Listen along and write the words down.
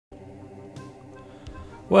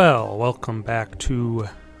Well, welcome back to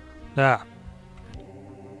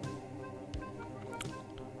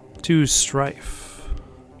Strife.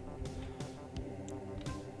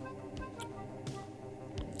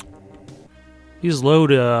 These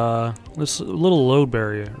this little load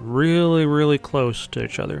barrier, really close to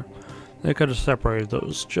each other. They could have separated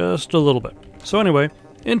those just a little bit. So anyway,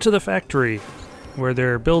 into the factory, where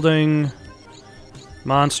they're building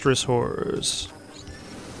monstrous horrors.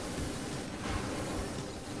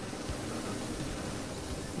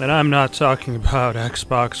 And I'm not talking about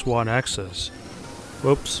Xbox One X's.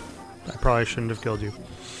 Whoops. I probably shouldn't have killed you.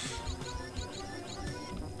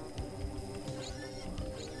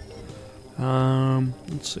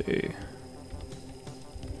 Let's see.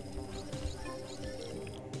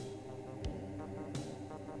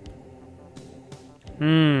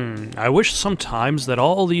 I wish sometimes that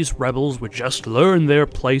all these rebels would just learn their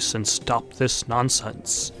place and stop this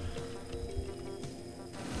nonsense.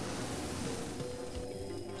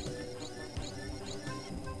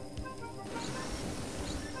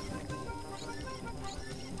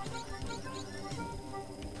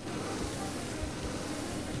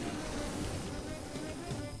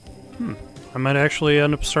 I might actually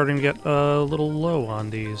end up starting to get a little low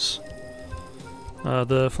on these.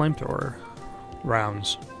 The flamethrower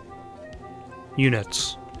rounds.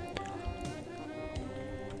 Units.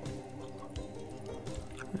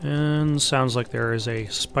 And sounds like there is a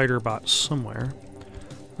spider bot somewhere.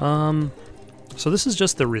 So this is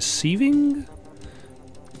just the receiving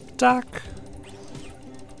dock?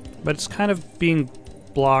 But it's kind of being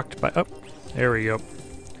blocked by... Oh, there we go.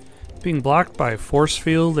 Being blocked by a force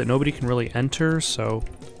field that nobody can really enter, so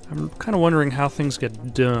I'm kind of wondering how things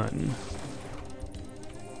get done.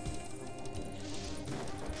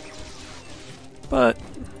 But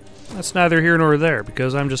that's neither here nor there,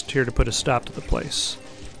 because I'm just here to put a stop to the place.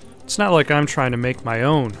 It's not like I'm trying to make my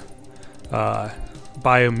own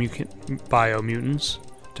biomutants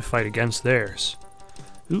to fight against theirs.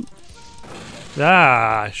 Ooh.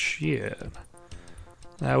 Ah, shit.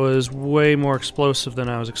 That was way more explosive than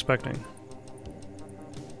I was expecting.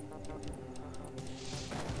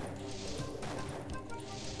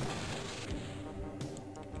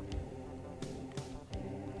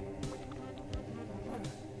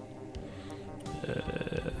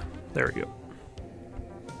 There we go.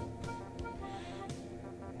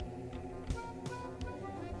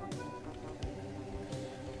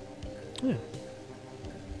 Yeah.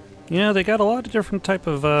 Yeah, they got a lot of different type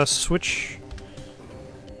of switch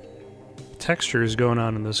textures going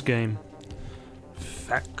on in this game.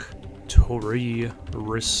 Factory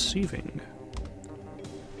receiving.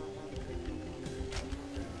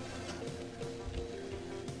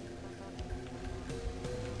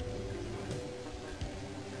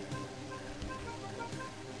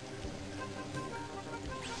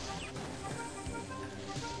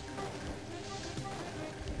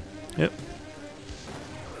 Yep.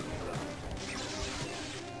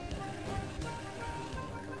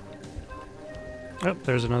 Oh,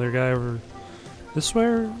 there's another guy over this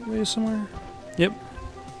way somewhere. Yep.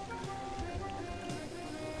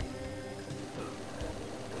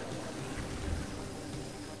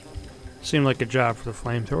 Seemed like a job for the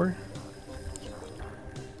flamethrower.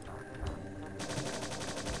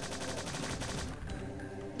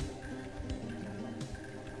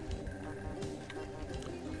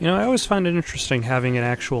 You know, I always find it interesting having an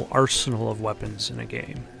actual arsenal of weapons in a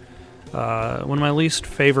game. One of my least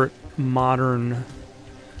favorite modern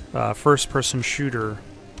first-person shooter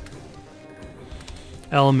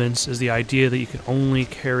elements is the idea that you can only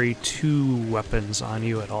carry 2 weapons on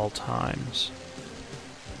you at all times.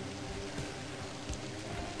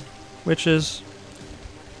 Which is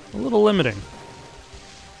a little limiting.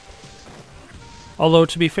 Although,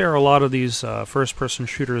 to be fair, a lot of these first-person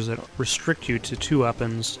shooters that restrict you to 2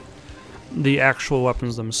 weapons, the actual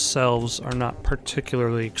weapons themselves are not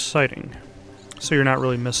particularly exciting. So you're not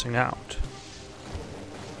really missing out.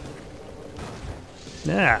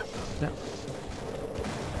 Yeah. Yeah.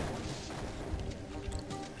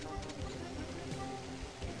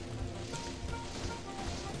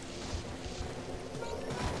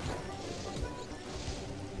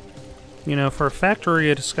 You know, for a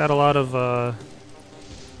factory, it's got a lot of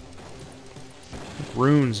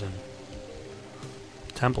runes and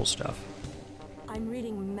temple stuff. I'm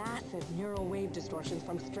reading massive neural wave distortions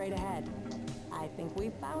from straight ahead. I think we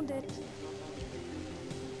found it.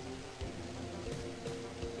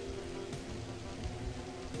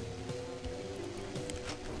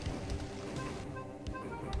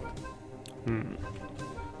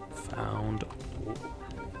 Found.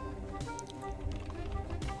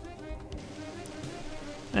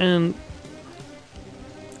 And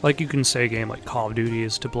Like, you can say a game like Call of Duty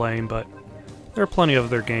is to blame, but there are plenty of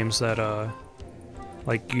other games that,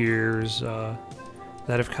 like Gears, that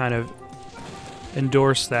have kind of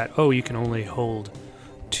endorsed that, oh, you can only hold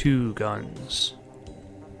 2 guns.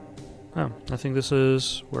 Oh, I think this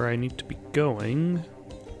is where I need to be going.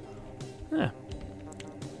 Yeah.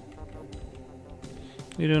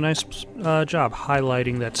 You do a nice job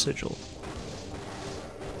highlighting that sigil.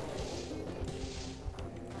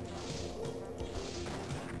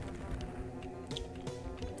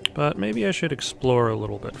 But maybe I should explore a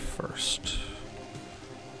little bit first.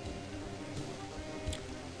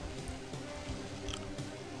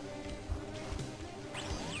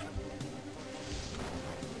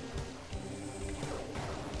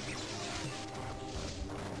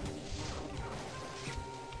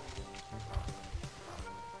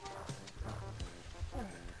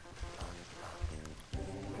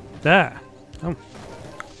 Ah. Oh.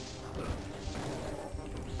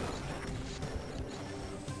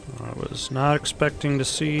 I was not expecting to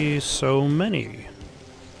see so many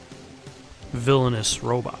villainous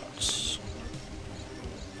robots.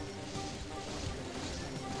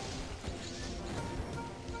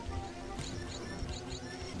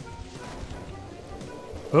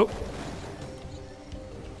 Oh.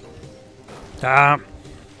 Damn.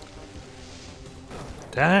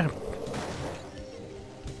 Damn.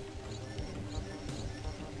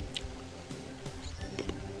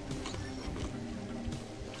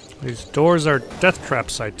 These doors are death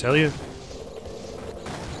traps, I tell you.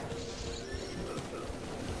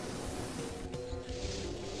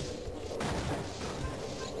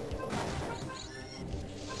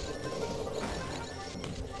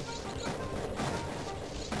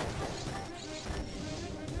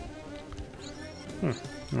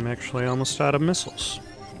 I'm actually almost out of missiles.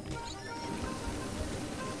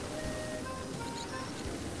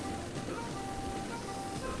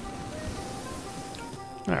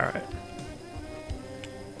 Alright. I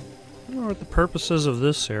don't know what the purposes of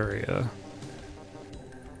this area.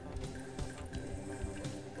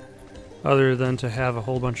 Other than to have a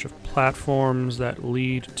whole bunch of platforms that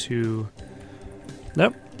lead to...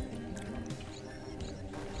 Nope.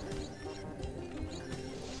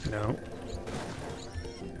 No.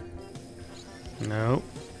 No.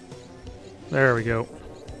 There we go.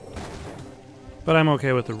 But I'm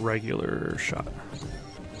okay with the regular shot.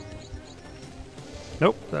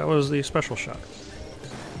 Nope, that was the special shot.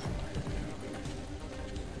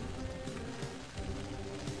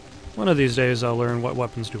 One of these days I'll learn what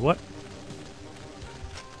weapons do what.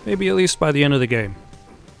 Maybe at least by the end of the game.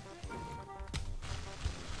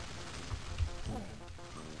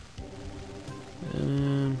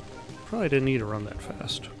 And probably didn't need to run that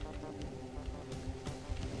fast.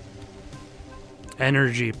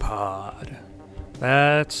 Energy pod.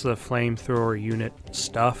 That's the flamethrower unit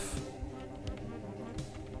stuff.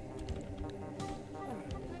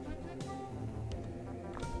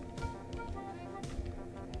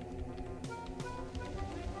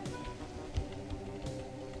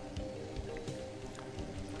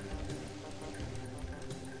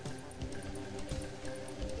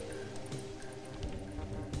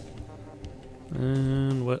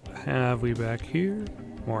 And what have we back here?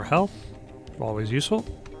 More health. Always useful.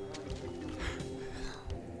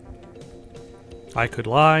 I could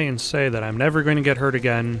lie and say that I'm never going to get hurt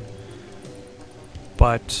again,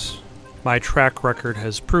 but my track record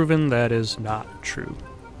has proven that is not true.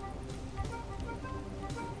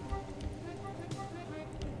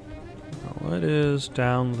 What is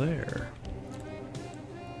down there?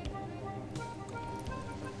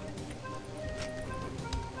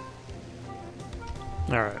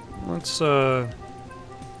 Alright, let's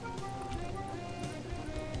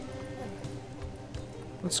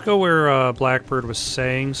go where Blackbird was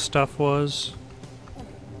saying stuff was.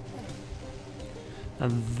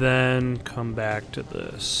 And then come back to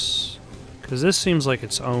this. Because this seems like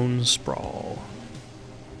its own sprawl.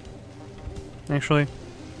 Actually,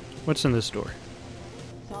 what's in this door?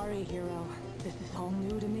 Sorry, hero. This is all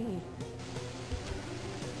new to me.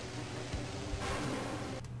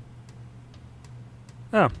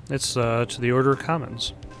 Oh, it's to the Order of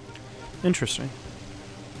Commons. Interesting.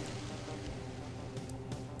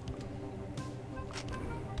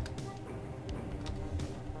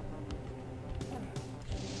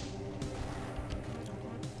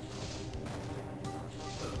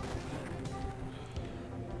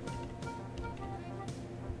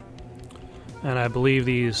 And I believe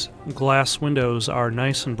these glass windows are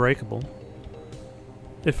nice and breakable.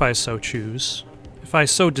 If I so choose. If I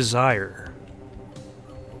so desire.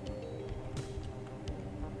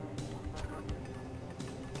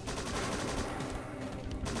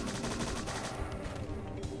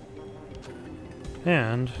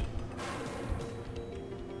 And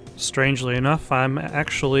strangely enough, I'm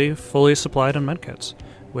actually fully supplied on medkits,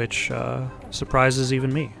 which surprises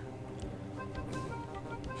even me.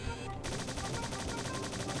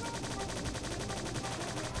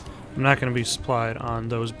 I'm not going to be supplied on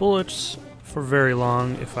those bullets for very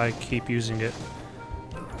long if I keep using it.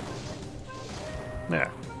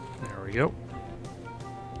 There we go.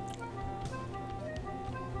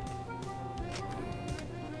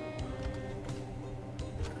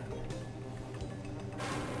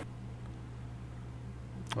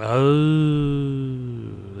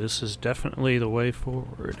 Oh, this is definitely the way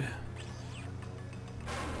forward.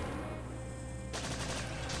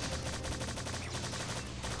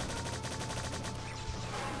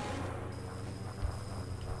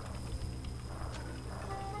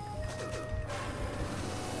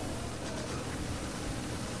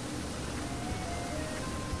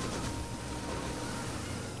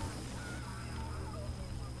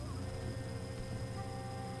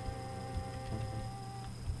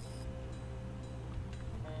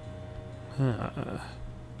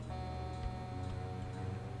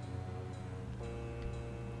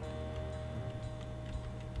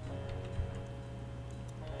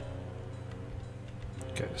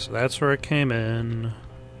 Okay, so that's where it came in.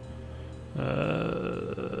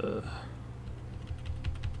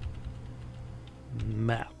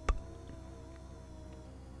 Map.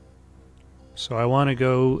 So I want to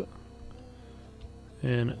go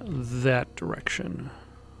in that direction.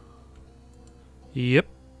 Yep,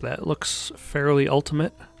 that looks fairly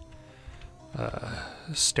ultimate.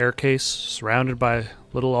 Staircase surrounded by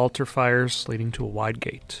little altar fires leading to a wide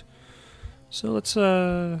gate. So let's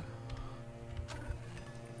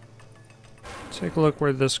take a look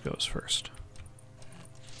where this goes first.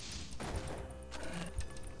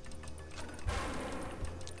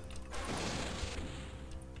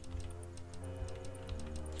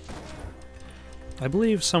 I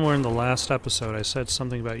believe somewhere in the last episode I said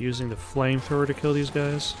something about using the flamethrower to kill these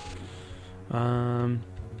guys.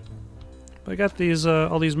 But I got these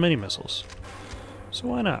all these mini missiles, so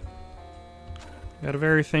why not? Gotta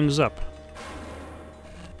vary things up.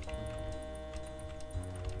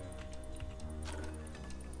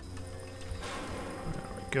 There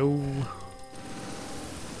we go.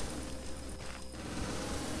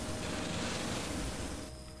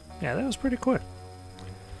 Yeah, that was pretty quick.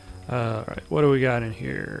 Alright, what do we got in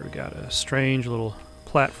here? We got a strange little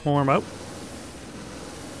platform. Oh!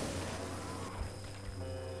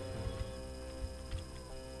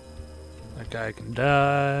 That guy can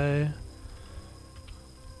die.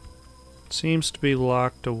 Seems to be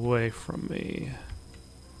locked away from me.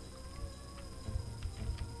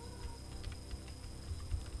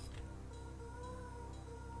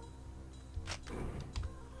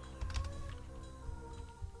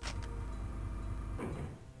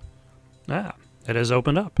 Ah, it has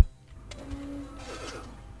opened up.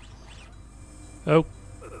 Oh.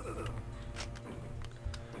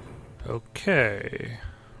 Okay.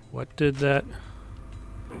 What did that...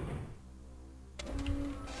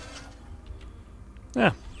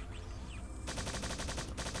 Yeah.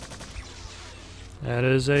 That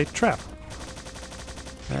is a trap.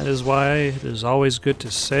 That is why it is always good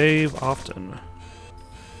to save often.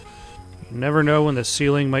 You never know when the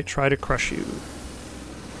ceiling might try to crush you.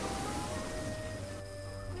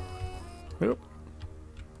 Nope.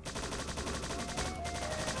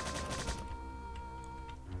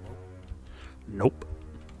 Nope.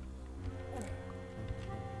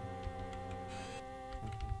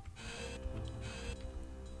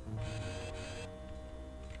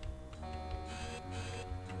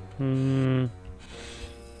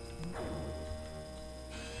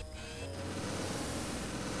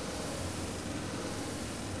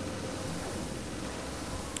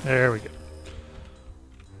 There we go.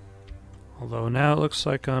 Although now it looks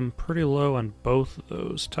like I'm pretty low on both of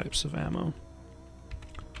those types of ammo.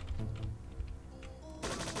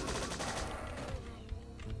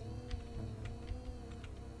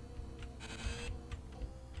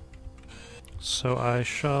 So I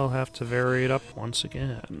shall have to vary it up once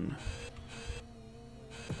again.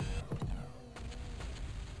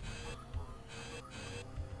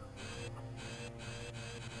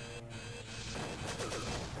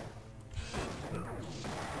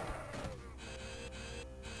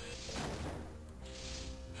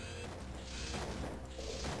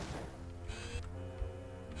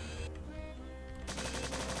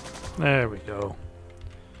 There we go.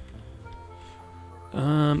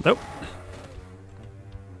 Nope.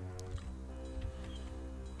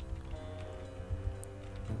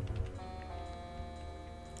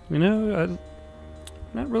 You know, I'm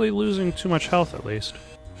not really losing too much health, at least.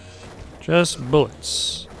 Just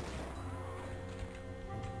bullets.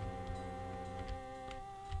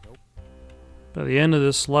 By the end of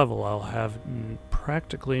this level, I'll have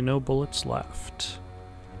practically no bullets left.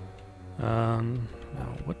 Now,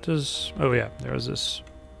 what does... Oh yeah, there's this...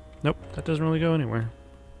 Nope, that doesn't really go anywhere.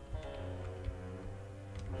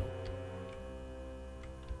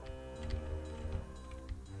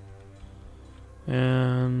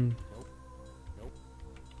 And...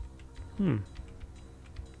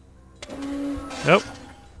 Nope.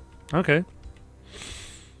 Okay.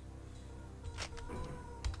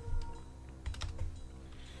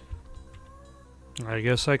 I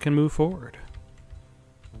guess I can move forward.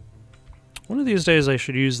 One of these days I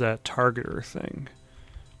should use that targeter thing.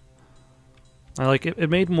 I like it. It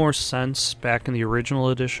made more sense back in the original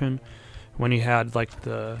edition when you had like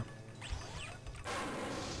the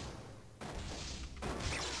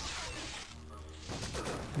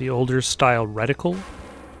older style reticle.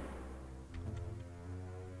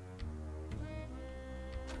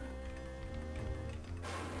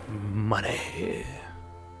 Money.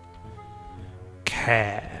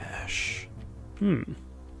 Cash. It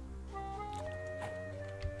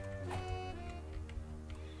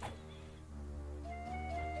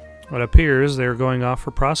appears they're going off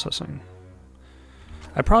for processing.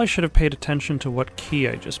 I probably should have paid attention to what key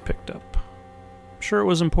I just picked up. I'm sure it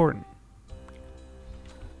was important.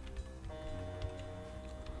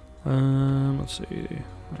 Let's see.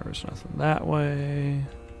 There was nothing that way.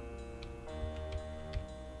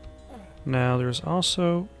 Now there's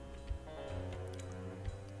also...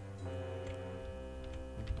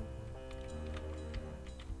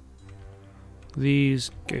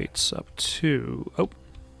 these gates up too. Oh.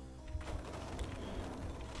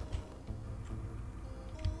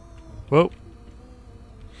 Whoa.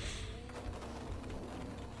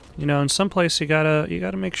 You know, in some place you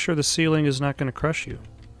gotta make sure the ceiling is not gonna crush you.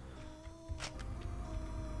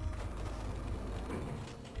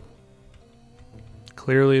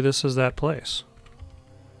 Clearly this is that place.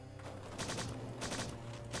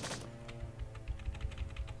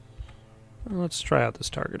 Well, let's try out this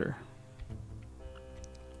targeter.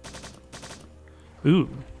 Ooh.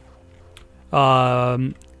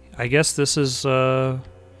 I guess this is, now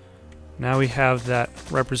we have that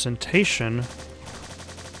representation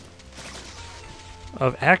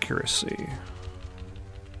of accuracy.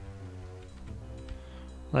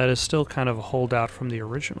 That is still kind of a holdout from the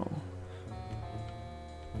original.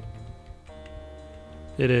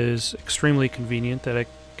 It is extremely convenient that I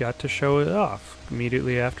got to show it off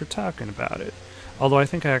immediately after talking about it. Although I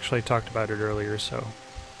think I actually talked about it earlier, so...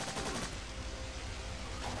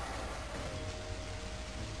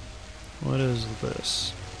 What is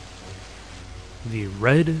this? The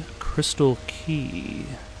red crystal key.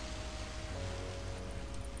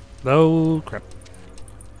 Oh, crap.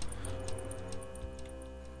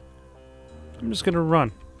 I'm just gonna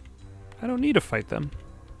run. I don't need to fight them.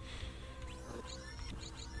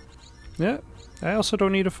 Yeah, I also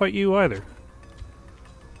don't need to fight you either.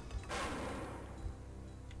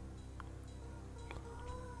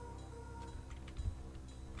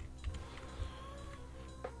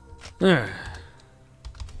 There.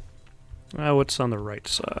 Now what's on the right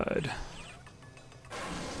side?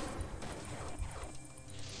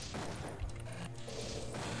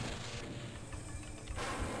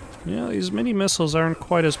 Yeah, these mini missiles aren't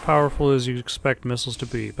quite as powerful as you expect missiles to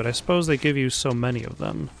be, but I suppose they give you so many of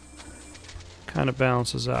them. Kind of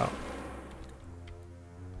balances out.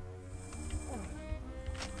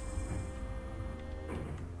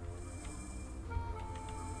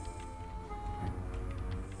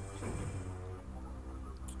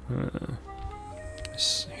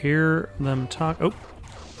 Hear them talk. Oh,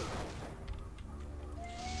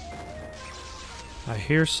 I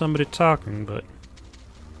hear somebody talking, but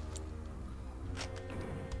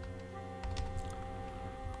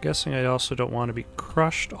I'm guessing I also don't want to be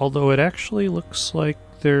crushed. Although it actually looks like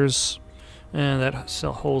there's, that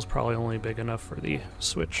cell hole's probably only big enough for the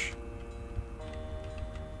switch.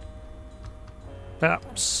 Ah,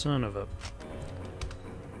 son of a.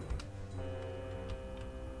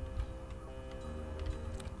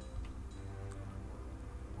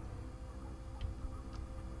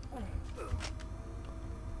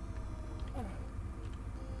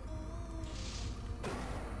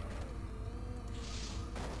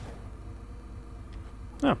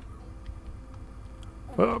 Oh.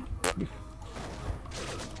 Oh.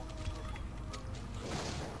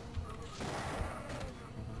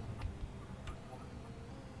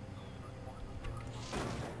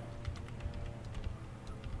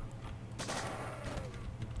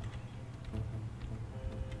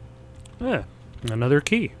 Yeah, another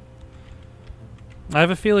key. I have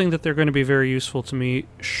a feeling that they're going to be very useful to me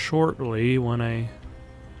shortly when I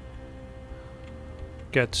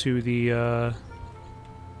get to the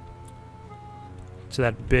to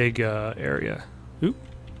that big area. Oop.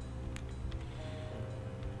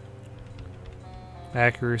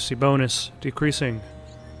 Accuracy bonus decreasing.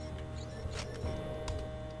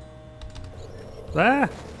 Ah!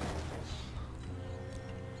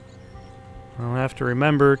 I'll have to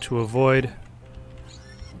remember to avoid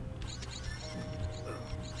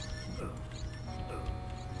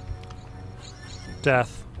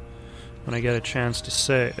death when I get a chance to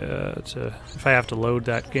say if I have to load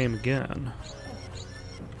that game again.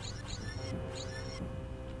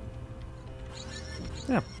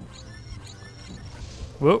 Yeah.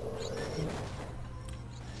 Whoa.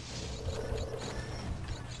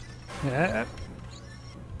 Yeah.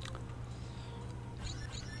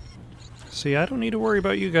 See, I don't need to worry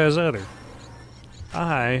about you guys either.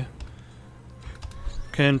 I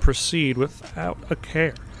can proceed without a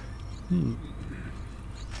care.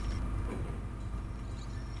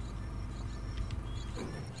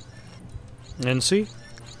 And see?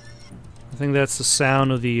 I think that's the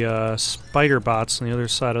sound of the spider bots on the other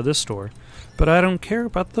side of this door. But I don't care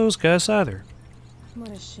about those guys either. What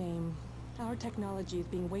a shame. Our technology is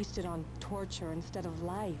being wasted on torture instead of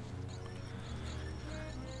life.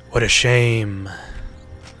 What a shame.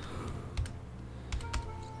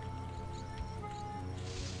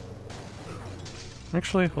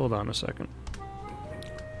 Actually, hold on a second.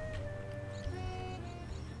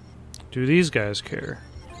 Do these guys care?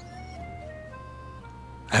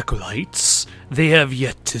 Acolytes, they have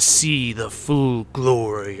yet to see the full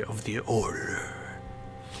glory of the Order.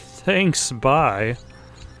 Thanks, bye.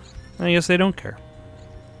 I guess they don't care.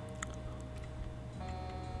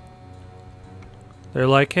 They're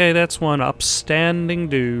like, hey, that's one upstanding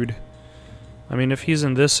dude. I mean, if he's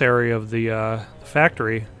in this area of the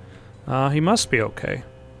factory, he must be okay.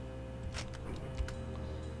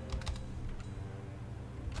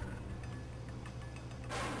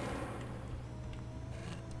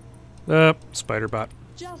 Spider bot.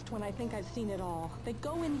 Just when I think I've seen it all, they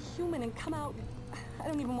go inhuman and come out. I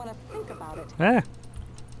don't even want to think about it. Ah.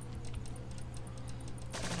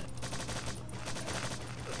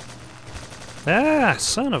 Ah,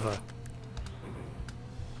 son of a.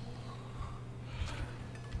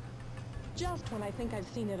 Just when I think I've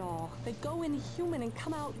seen it all, they go inhuman and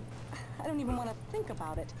come out. I don't even want to think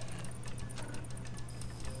about it.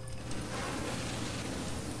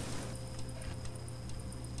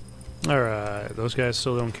 Alright, those guys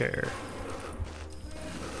still don't care.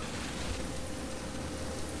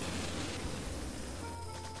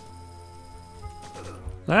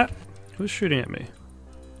 Ah, who's shooting at me?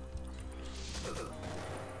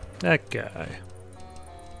 That guy.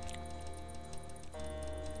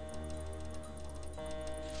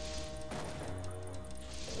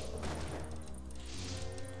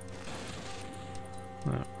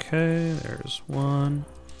 Okay, there's one.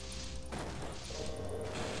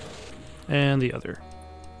 And the other.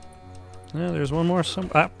 Yeah, there's one more.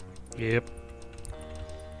 Yep.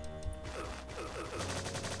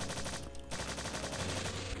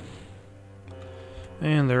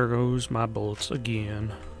 And there goes my bullets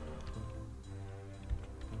again.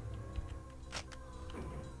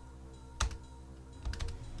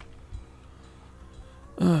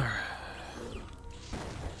 Alright.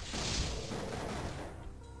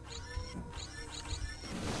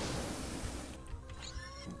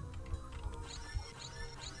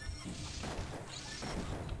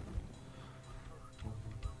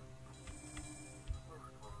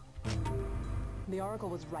 The Oracle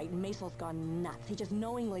was right. Macel's gone nuts. He just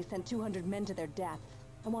knowingly sent 200 men to their death.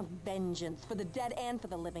 I want vengeance for the dead and for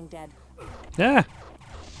the living dead. Yeah.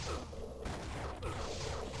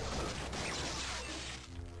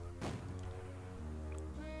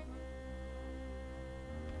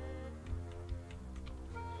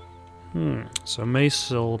 So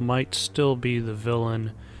Macel might still be the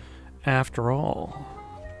villain after all.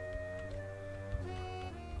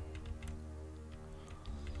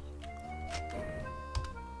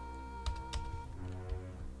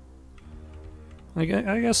 I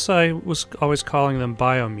guess I was always calling them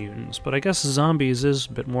biomutants, but I guess zombies is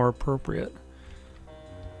a bit more appropriate.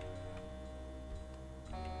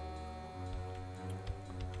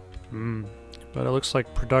 But it looks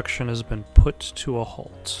like production has been put to a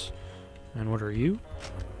halt. And what are you?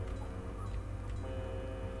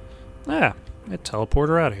 Ah, it teleported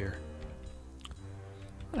her out of here.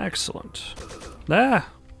 Excellent. Ah!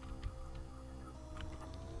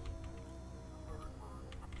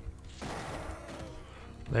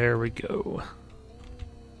 There we go.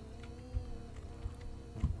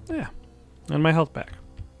 Yeah. And my health back.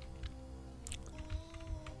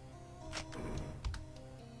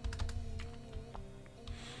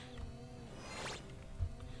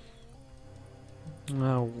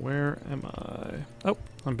 Now, where am I? Oh,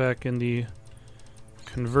 I'm back in the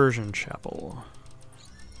conversion chapel.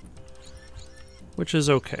 Which is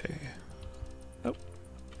okay. Oh.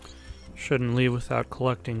 Shouldn't leave without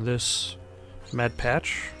collecting this med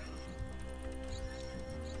patch.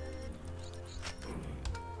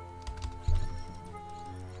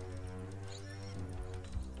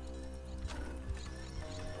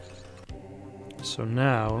 So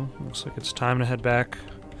now, looks like it's time to head back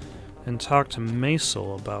and talk to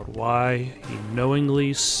Maisel about why he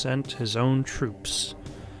knowingly sent his own troops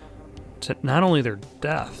to not only their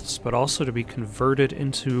deaths, but also to be converted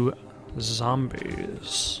into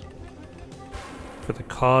zombies for the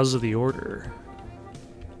cause of the Order.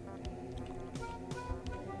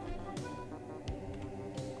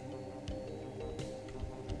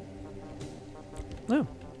 Oh.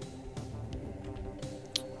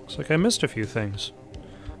 Looks like I missed a few things.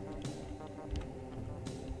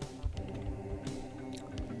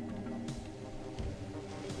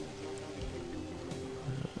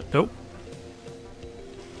 Nope.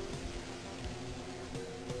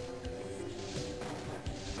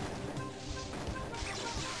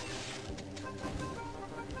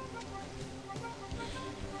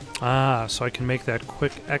 Ah, so I can make that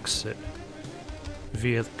quick exit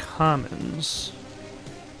via the commons.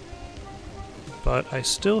 But I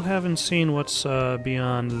still haven't seen what's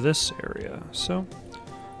beyond this area, so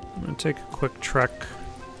I'm going to take a quick trek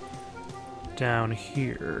down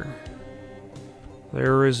here.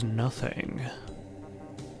 There is nothing.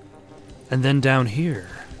 And then down here.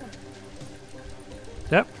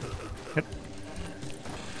 Yep.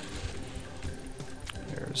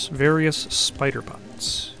 There's various spider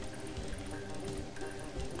bots.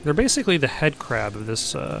 They're basically the head crab of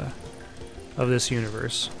this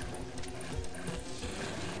universe.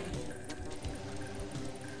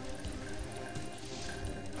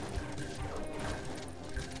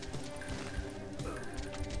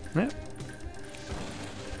 Yep.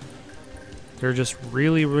 They're just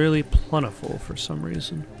really, really plentiful for some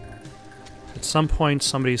reason. At some point,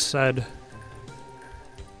 somebody said,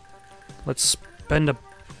 let's spend $1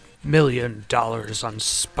 million on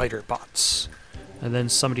spider bots. And then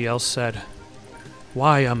somebody else said,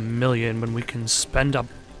 why $1 million when we can spend $1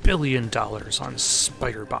 billion on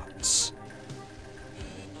spider bots?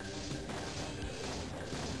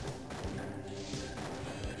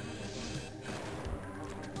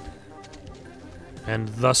 And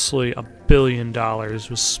thusly, $1 billion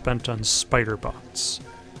was spent on spider bots.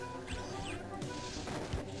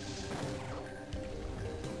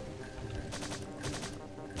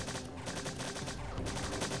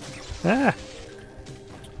 Ah!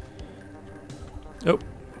 Oh.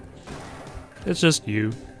 It's just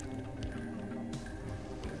you.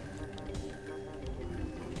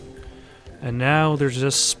 And now there's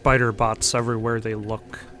just spider bots everywhere they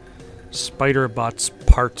look. Spider bots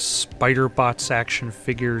parts, spider bots action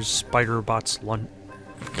figures, spider bots lunch.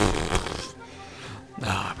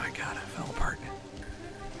 Oh my god, I fell apart.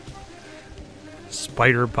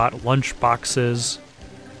 Spider bot lunch boxes.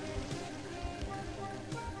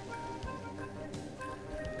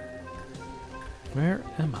 Where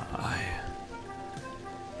am I?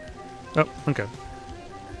 Oh, okay.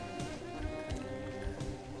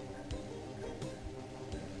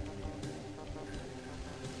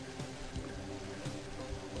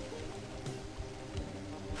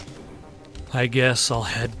 I guess I'll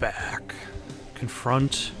head back,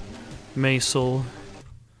 confront Maisel,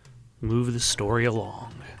 move the story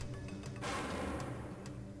along.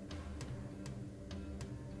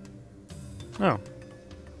 Oh.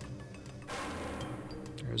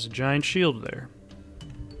 There's a giant shield there.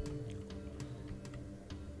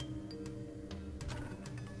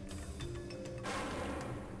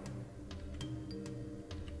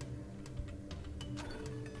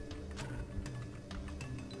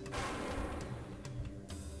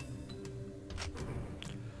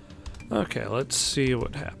 Okay, let's see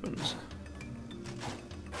what happens.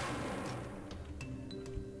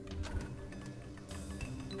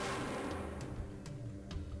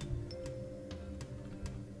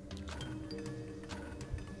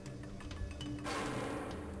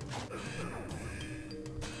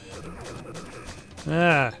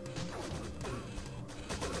 Ah.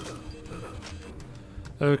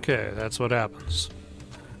 Okay, that's what happens.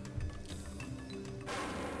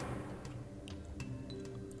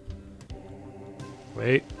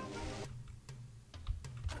 Wait.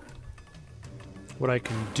 What I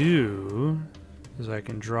can do is I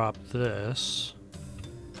can drop this.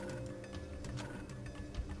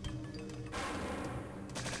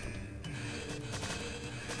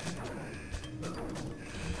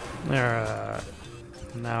 Alright.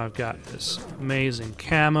 Now I've got this amazing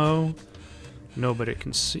camo. Nobody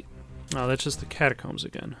can see. Oh, that's just the catacombs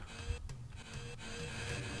again.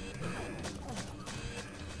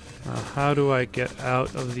 How do I get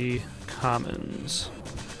out of the commons?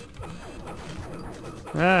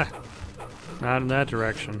 Ah! Not in that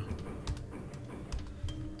direction.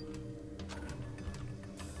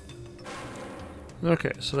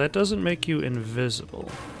 Okay, so that doesn't make you invisible.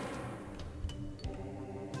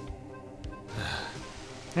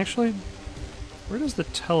 Actually, where does the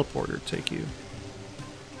teleporter take you?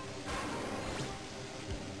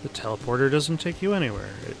 The teleporter doesn't take you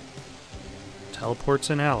anywhere. It teleports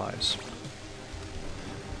in allies.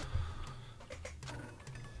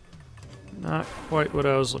 Not quite what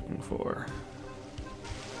I was looking for.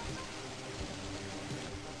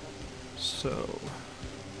 So...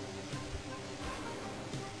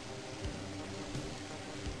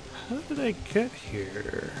 how did I get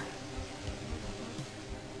here?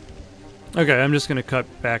 Okay, I'm just gonna cut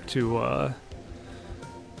back to,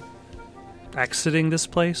 exiting this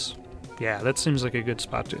place. Yeah, that seems like a good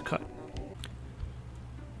spot to cut.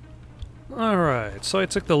 Alright, so I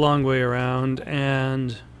took the long way around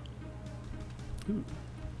and... ooh,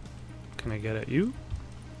 can I get at you?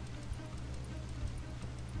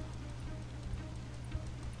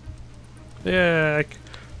 Yeah,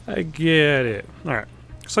 I get it. Alright,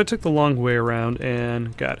 so I took the long way around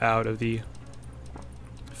and got out of the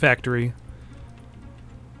factory.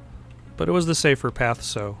 But it was the safer path,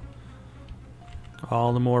 so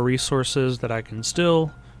all the more resources that I can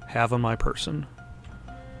still have on my person.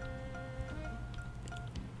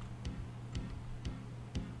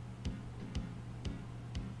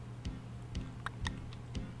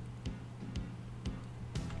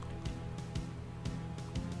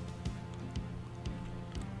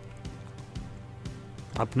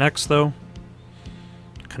 Up next, though,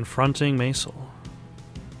 confronting Maisel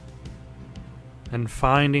and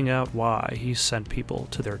finding out why he sent people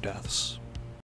to their deaths.